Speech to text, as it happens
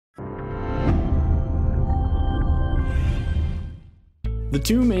The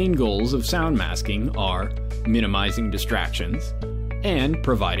two main goals of sound masking are minimizing distractions and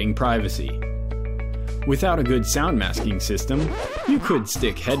providing privacy. Without a good sound masking system, you could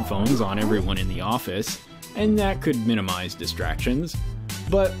stick headphones on everyone in the office, and that could minimize distractions.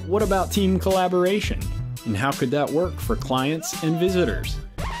 But what about team collaboration? And how could that work for clients and visitors?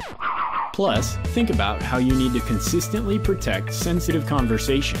 Plus, think about how you need to consistently protect sensitive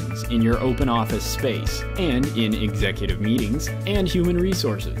conversations in your open office space and in executive meetings and human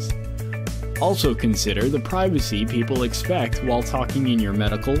resources. Also consider the privacy people expect while talking in your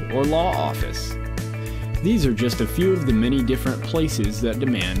medical or law office. These are just a few of the many different places that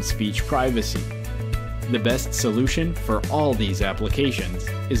demand speech privacy. The best solution for all these applications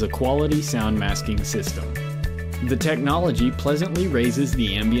is a quality sound masking system. The technology pleasantly raises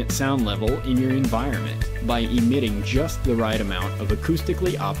the ambient sound level in your environment by emitting just the right amount of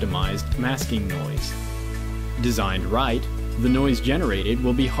acoustically optimized masking noise. Designed right, the noise generated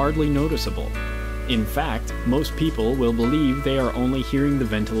will be hardly noticeable. In fact, most people will believe they are only hearing the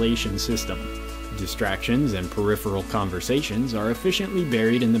ventilation system. Distractions and peripheral conversations are efficiently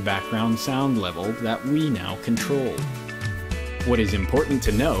buried in the background sound level that we now control. What is important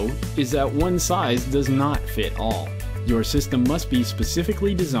to know is that one size does not fit all. Your system must be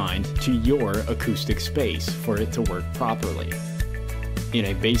specifically designed to your acoustic space for it to work properly. In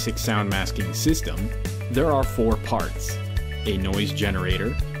a basic sound masking system, there are 4 parts: a noise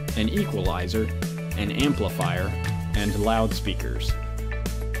generator, an equalizer, an amplifier, and loudspeakers.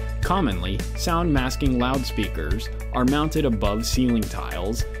 Commonly, sound masking loudspeakers are mounted above ceiling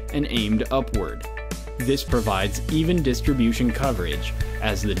tiles and aimed upward. This provides even distribution coverage,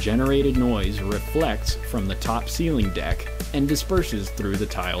 as the generated noise reflects from the top ceiling deck and disperses through the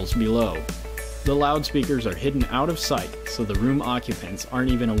tiles below. The loudspeakers are hidden out of sight, so the room occupants aren't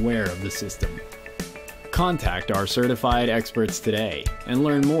even aware of the system. Contact our certified experts today and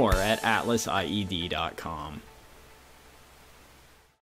learn more at AtlasIED.com.